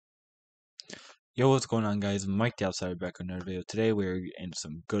Yo, what's going on, guys? Mike the Outsider back with another video. Today we're in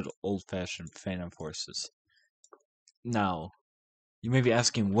some good old-fashioned Phantom Forces. Now, you may be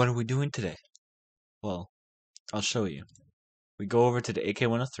asking, what are we doing today? Well, I'll show you. We go over to the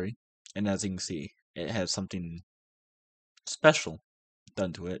AK-103, and as you can see, it has something special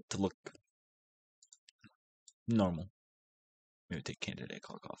done to it to look normal. Maybe take candidate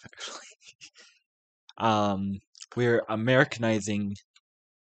clock off, actually. We're Americanizing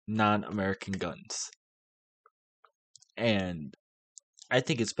non-American guns. And I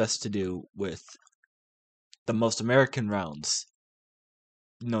think it's best to do with the most American rounds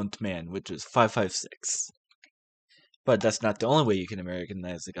known to man, which is 5.56. But that's not the only way you can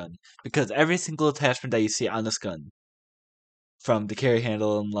Americanize a gun, because every single attachment that you see on this gun, from the carry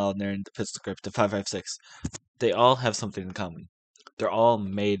handle and Loudner and the pistol grip to 5.56, they all have something in common. They're all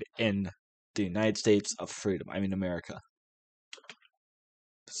made in the United States of freedom. I mean, America.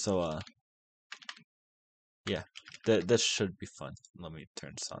 So, yeah, this should be fun. Let me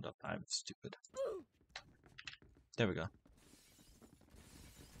turn the sound up. I'm stupid. There we go.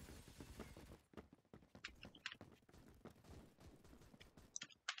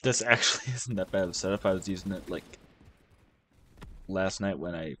 This actually isn't that bad of a setup. I was using it like last night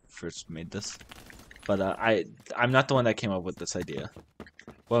when I first made this. But I'm not the one that came up with this idea.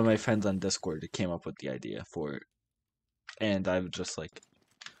 One of my friends on Discord came up with the idea for it. And I was just like,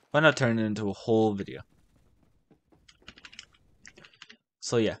 why not turn it into a whole video?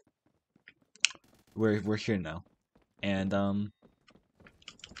 So yeah. We're here now. And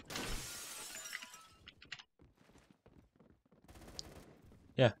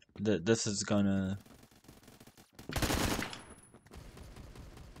yeah, this is gonna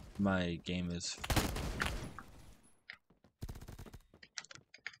my game is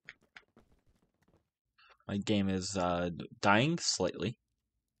dying slightly,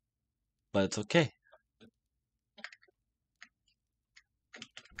 but it's okay.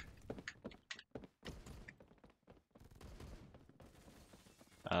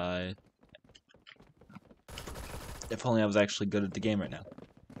 If only I was actually good at the game right now.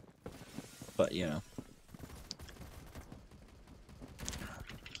 But you know.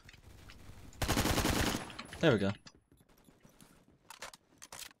 There we go.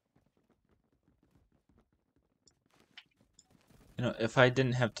 You know, if I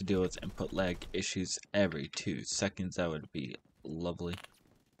didn't have to deal with input lag issues every 2 seconds, that would be lovely.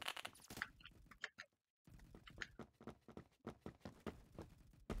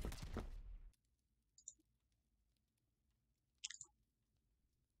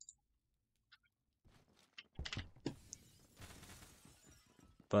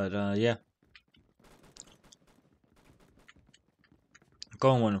 But, yeah.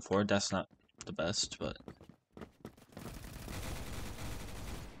 Going 1 and 4, that's not the best, but...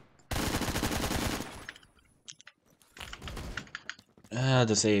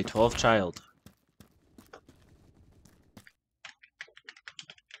 this A12 child.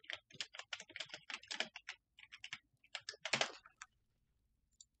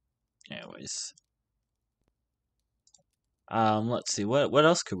 Anyways. Let's see, what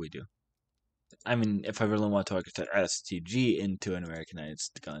else could we do? I mean, if I really want to architect STG into an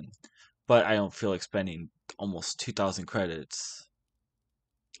Americanized gun, but I don't feel like spending almost 2,000 credits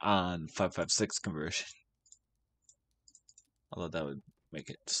on 5.56 conversion. Although that would make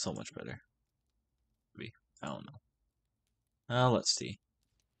it so much better. Maybe. I don't know. Let's see.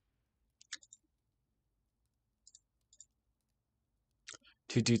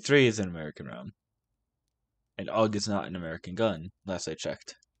 223 is an American round. And AUG is not an American gun, last I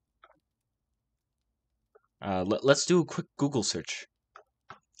checked. Let's do a quick Google search.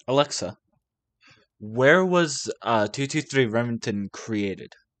 Alexa, where was 223 Remington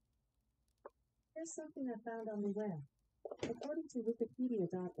created? Here's something I found on the web. According to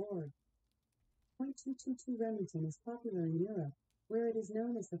Wikipedia.org, .222 Remington is popular in Europe, where it is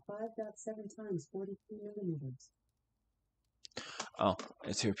known as the 5.7 times 43 millimeters. Oh,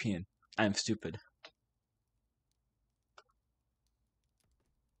 it's European. I'm stupid.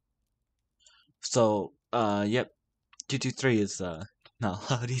 So, yep, 223 is not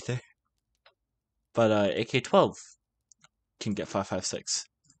allowed either. But AK-12 can get 5.56.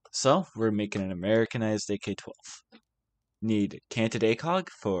 So, we're making an Americanized AK-12. Need canted ACOG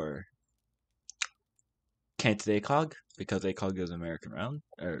for canted ACOG, because ACOG is American round,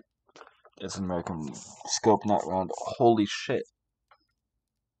 or it's an American scope, not round. Holy shit.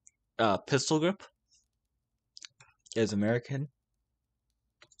 Pistol grip is American,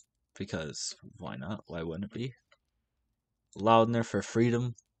 because why not? Why wouldn't it be? Loudner for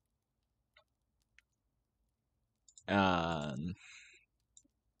freedom.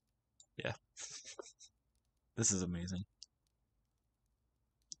 Yeah. This is amazing.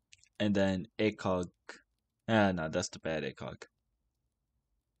 And then ACOG. No, that's the bad ACOG.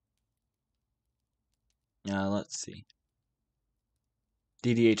 Let's see.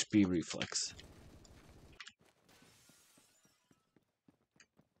 DDHB reflex.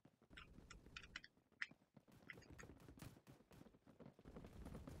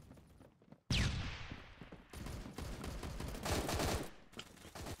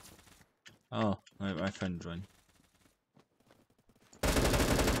 Oh, my friend joined.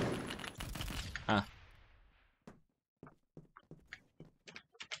 Ah.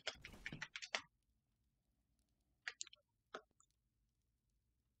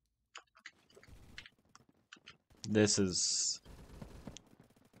 This is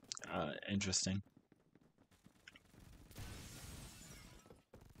interesting.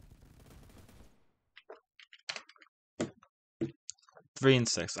 Three and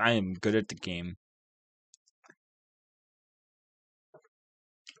 6. I am good at the game.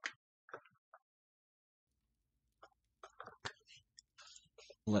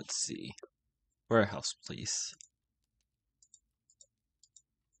 Let's see. Warehouse, please.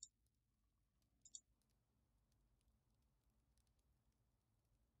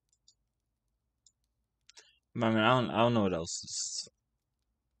 I mean, I don't know what else is.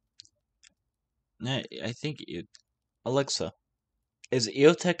 I think Alexa, is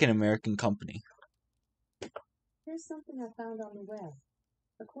EOTech an American company? Here's something I found on the web.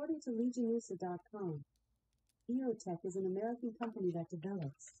 According to legionisa.com, EOTech is an American company that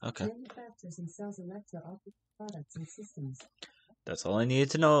develops, manufactures, and sells electro-optic products and systems. That's all I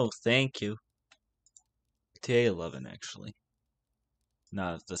needed to know. Thank you. TA11, actually.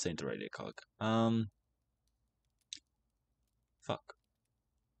 Nah, this ain't the right ACOG. Fuck.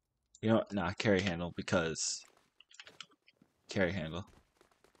 You know what? Nah, carry handle, because... Carry handle.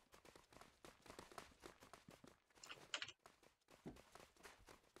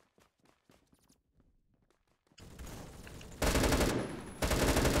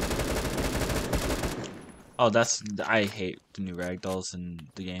 Oh, I hate the new ragdolls in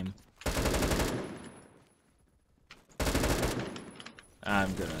the game.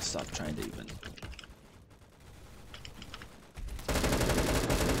 I'm gonna stop trying to even...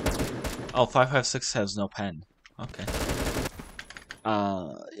 Oh, 556 has no pen. Okay.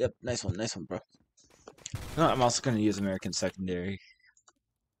 Yep, nice one, bro. No, I'm also gonna use American secondary.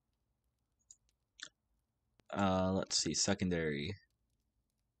 Let's see, secondary.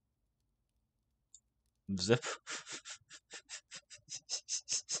 Zip.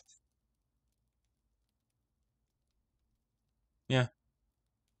 Yeah.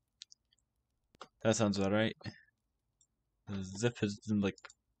 That sounds about right. Zip is like...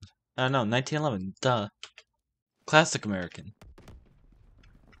 I don't know, 1911, duh. Classic American.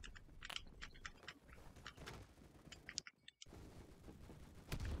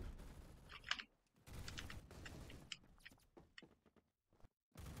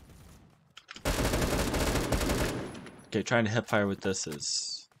 Okay, trying to hip fire with this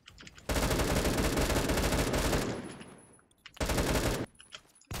is...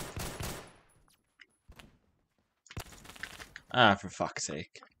 Ah, for fuck's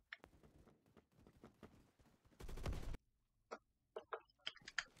sake.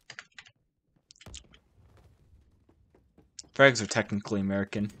 Frags are technically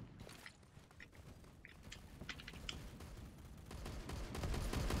American.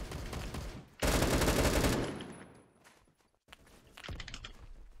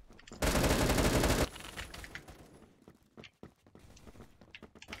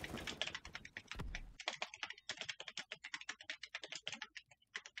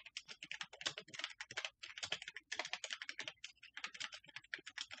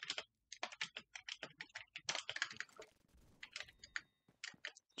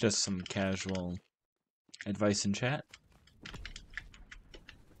 Just some casual advice in chat.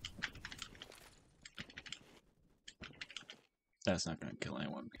 That's not gonna kill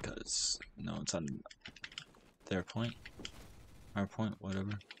anyone because no one's on their point. Our point,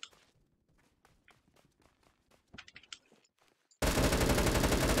 whatever.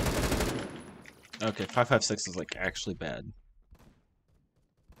 Okay, 556 is like actually bad.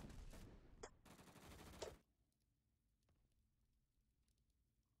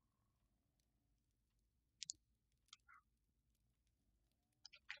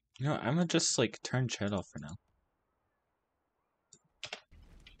 You know, I'm gonna just like turn chat off for now.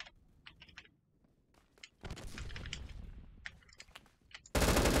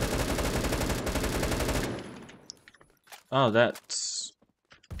 Oh, that's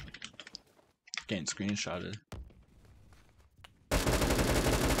getting screenshotted.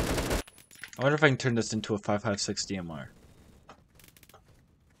 I wonder if I can turn this into a 5.56 DMR.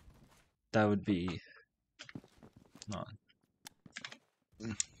 That would be... Hold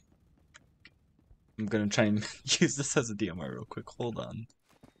on. I'm gonna try and use this as a DMR real quick. Hold on.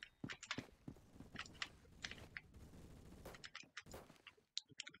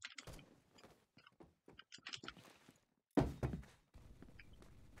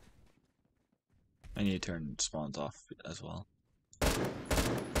 I need to turn spawns off as well.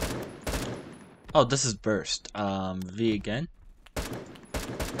 Oh, this is burst. V again?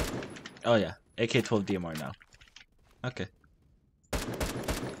 Oh yeah, AK-12 DMR now. Okay.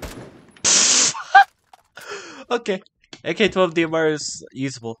 Okay. AK-12 DMR is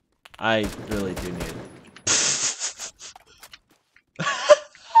usable. I really do need it.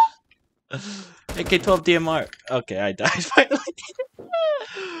 AK-12 DMR. Okay, I died finally.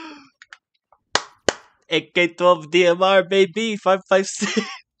 AK-12 DMR, baby. 5.56.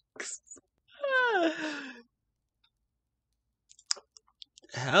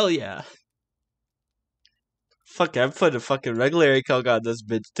 Hell yeah. Fuck, I'm putting a fucking regular ACOG on this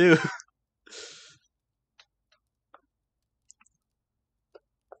bitch too.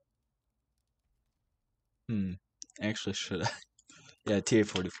 Actually, should I? Yeah,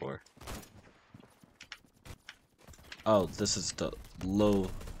 TA-44. Oh, this is the low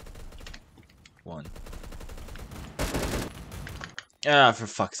one. Ah, for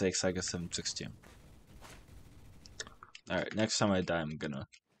fuck's sakes, I guess I'm 16. Alright, next time I die, I'm gonna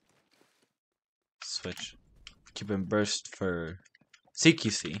switch. Keep in burst for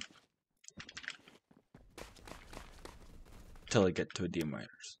CQC. Till I get to a DMR.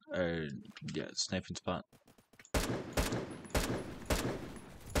 Or, yeah, sniping spot.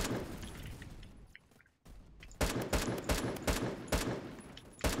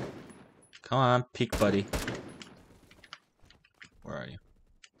 Come on, peek buddy. Where are you?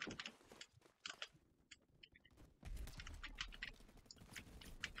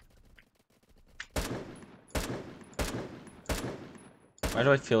 Why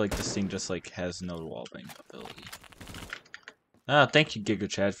do I feel like this thing just like has no wallbang ability? Ah, thank you Giga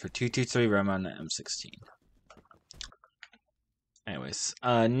Chad for 223 RAM on the M16. Anyways,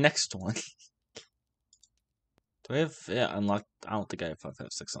 next one. Do I have unlocked? I don't think I have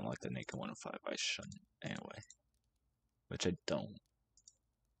 5.56 unlocked the Naked 105. I shouldn't anyway. Which I don't.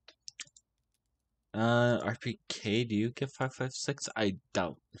 RPK, do you get 5.56? I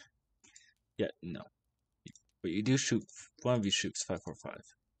doubt. Yeah, no. But you do shoot. One of you shoots 5.45.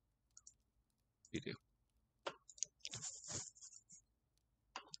 You do.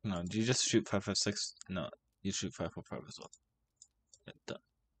 No, do you just shoot 5.56? No, you shoot 5.45 as well. Yeah,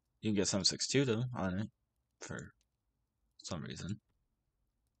 you can get 7.62 though on it for some reason.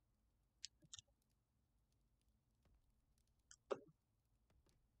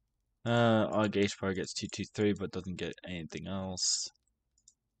 All gauge power gets 223, but doesn't get anything else.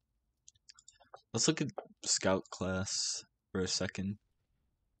 Let's look at scout class for a second.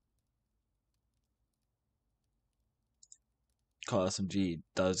 Call SMG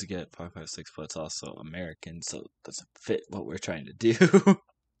does get 5.56, but it's also American, so it doesn't fit what we're trying to do.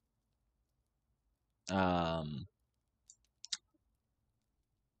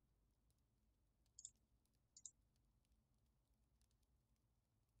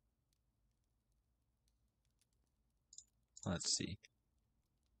 Let's see.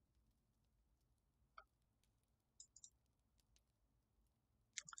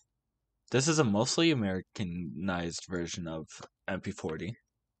 This is a mostly Americanized version of MP40.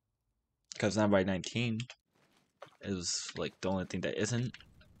 Because 9x19 is like the only thing that isn't.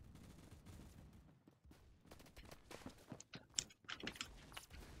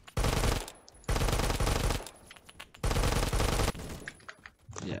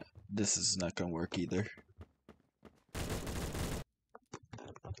 Yeah, this is not gonna work either.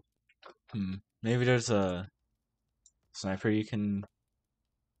 Maybe there's a sniper you can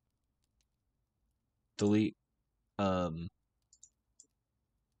delete. I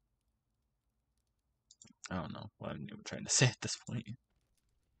don't know what I'm even trying to say at this point.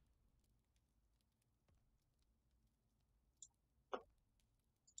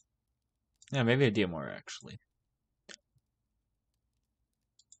 Yeah, maybe a DMR actually.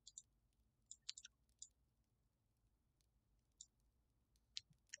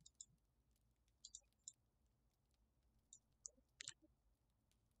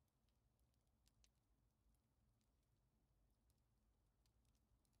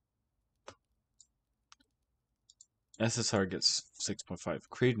 SSR gets 6.5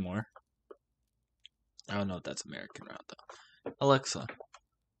 Creedmoor. I don't know if that's American round though. Alexa,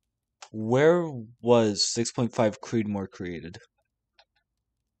 where was 6.5 Creedmoor created?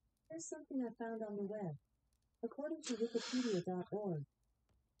 Here's something I found on the web. According to Wikipedia.org,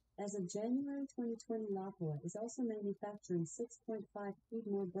 as of January 2020, Lapua is also manufacturing 6.5 feet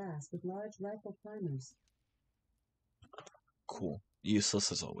more brass with large rifle primers. Cool.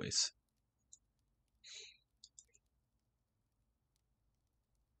 Useless as always.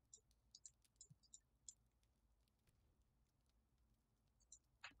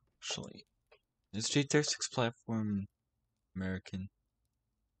 Actually, is G36 platform American?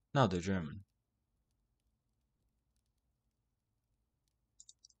 No, they're German.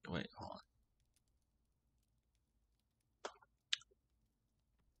 Wait, hold on.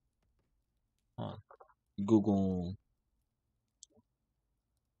 Hold on. Google.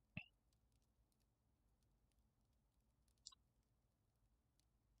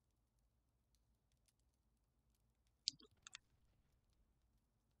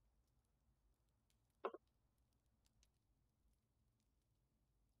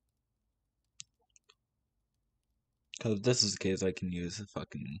 Because if this is the case, I can use a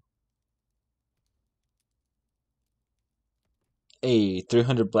fucking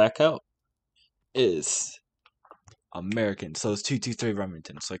A300 Blackout is American, so it's 223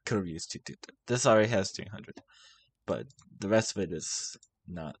 Remington, so I could have used 223. This already has 300, but the rest of it is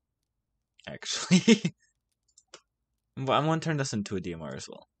not actually. I'm going to turn this into a DMR as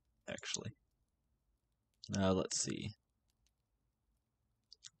well, actually. Let's see.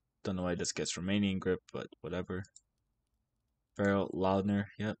 Don't know why this gets Romanian grip, but whatever. Barrel Loudner,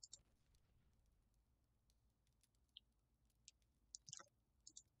 yep.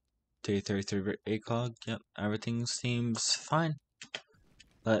 T33 ACOG, yep. Everything seems fine.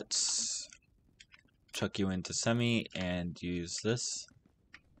 Let's chuck you into semi and use this.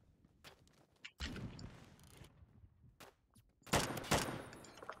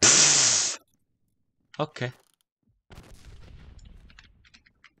 Okay.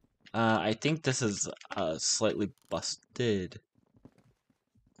 I think this is slightly busted.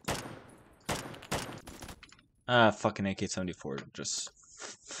 Fucking AK-74, just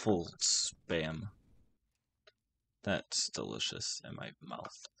full spam. That's delicious in my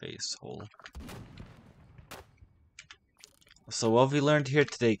mouth face hole. So what have we learned here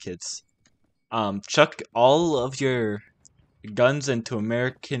today, kids? Chuck all of your guns into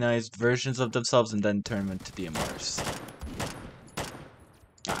Americanized versions of themselves and then turn them into DMRs.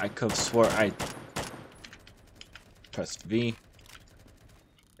 I could have swore I pressed V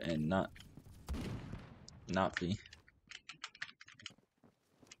and not V.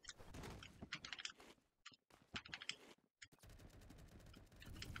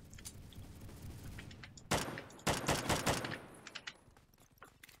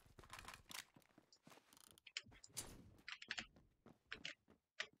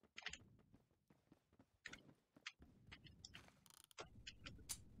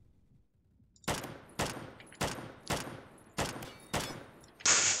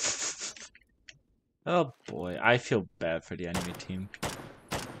 Oh boy, I feel bad for the enemy team.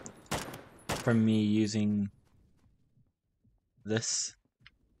 For me using this.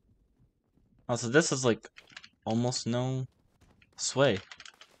 Also, this is like almost no sway,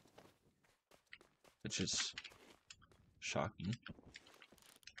 which is shocking.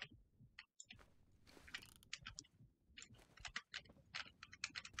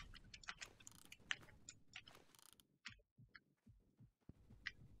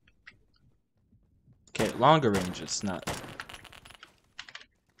 Okay, longer range, it's not.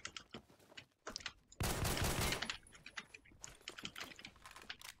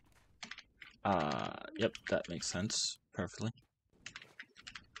 Yep, that makes sense perfectly.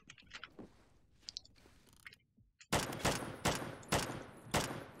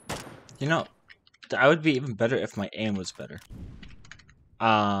 You know, I would be even better if my aim was better.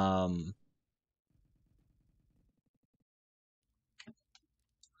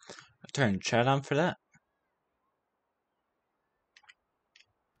 Turn chat on for that.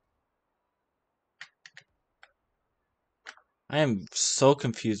 I am so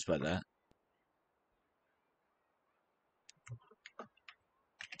confused by that.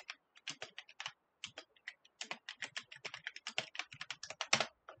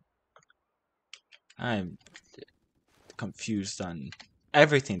 I'm confused on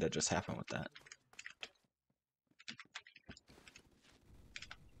everything that just happened with that.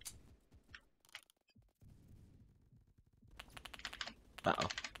 Uh-oh.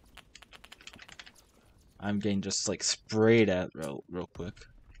 I'm getting just like sprayed at real quick.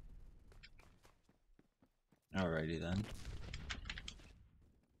 Alrighty then.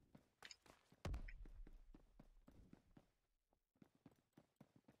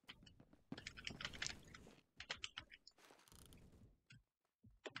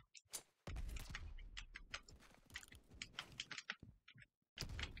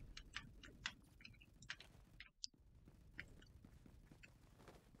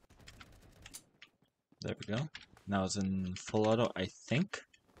 There we go. Now it's in full auto, I think.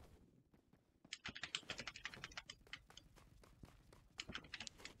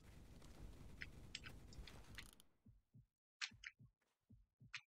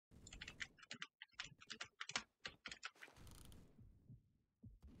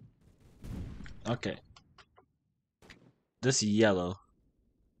 Okay. This yellow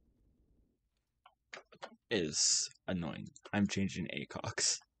is annoying. I'm changing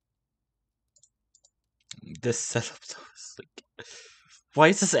ACOX. This setup though is like, why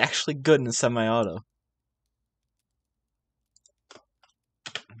is this actually good in semi-auto?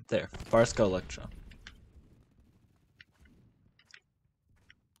 There, Barsko Electro.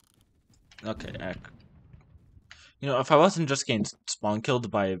 Okay, you know, if I wasn't just getting spawn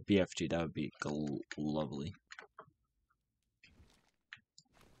killed by a BFG, that would be lovely.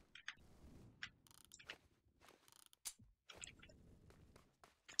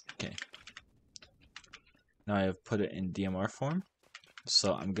 Okay. Now I have put it in DMR form,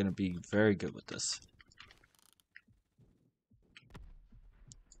 so I'm gonna be very good with this.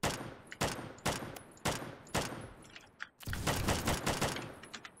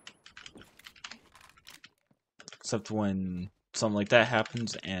 Except when something like that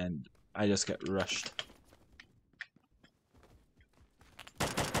happens and I just get rushed.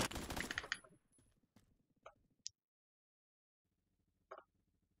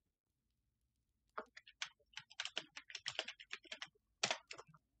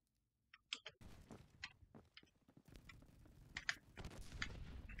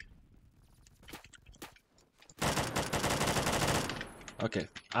 Okay,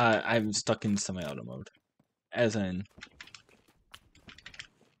 I'm stuck in semi-auto mode. As in...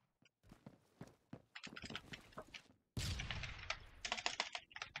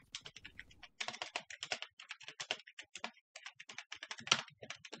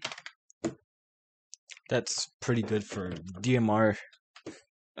 That's pretty good for DMR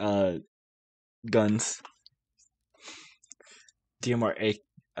guns. DMR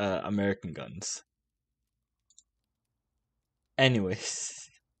American guns. Anyways,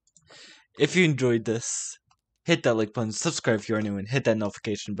 if you enjoyed this, hit that like button, subscribe if you're new, and hit that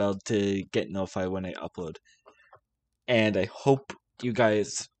notification bell to get notified when I upload. And I hope you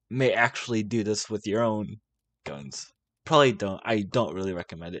guys may actually do this with your own guns. Probably don't. I don't really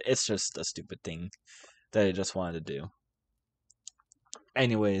recommend it. It's just a stupid thing that I just wanted to do.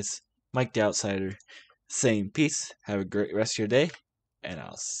 Anyways, Mike the Outsider saying peace. Have a great rest of your day, and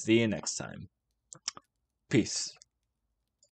I'll see you next time. Peace.